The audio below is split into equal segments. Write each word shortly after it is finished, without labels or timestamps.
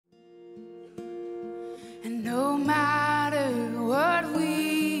And no matter what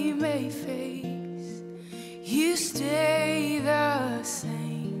we may face, you stay the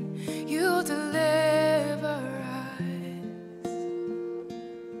same. You'll deliver us.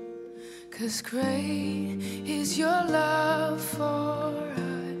 'Cause great is your love for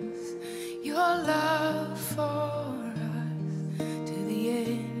us, your love for us. To the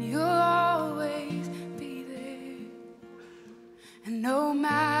end, you'll always be there. And no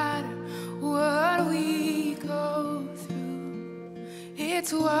matter what we go through,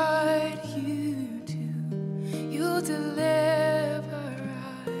 it's what you do. You'll deliver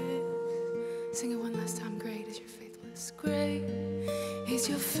us. Sing it one last time. Great is your faithfulness. Great is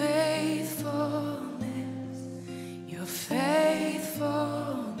your faithfulness. Your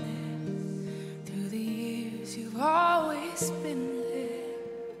faithfulness. Through the years, you've always been there.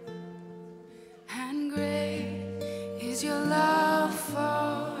 And great is your love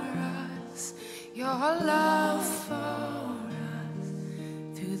for us, your love for us.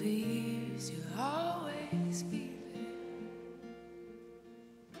 Through the years, you'll always be there.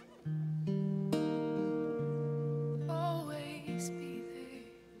 Always be there.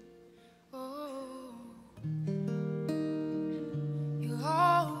 Oh, you'll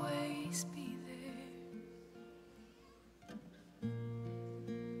always be there.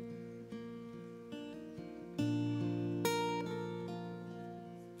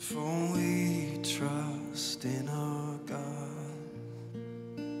 For we trust in our God,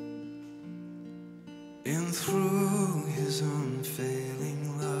 and through His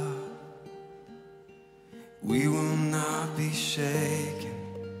unfailing love, we will not be shaken.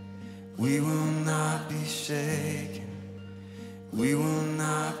 We will not be shaken. We will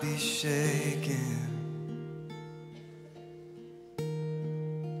not be shaken.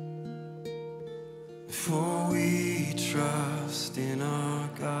 For we trust in our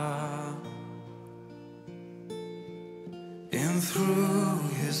God, and through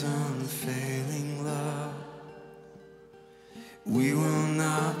His unfailing love, we will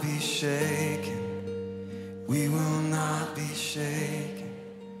not be shaken. We will not be shaken.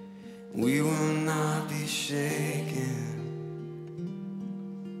 We will not be shaken.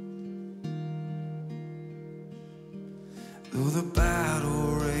 Though the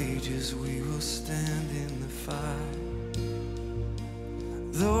battle rages, we will stand in the fight.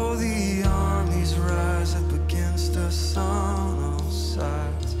 Though the armies rise up against us on all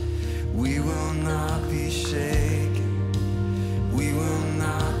sides, we will not be shaken. We will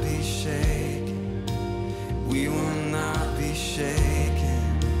not be shaken. We will not be shaken.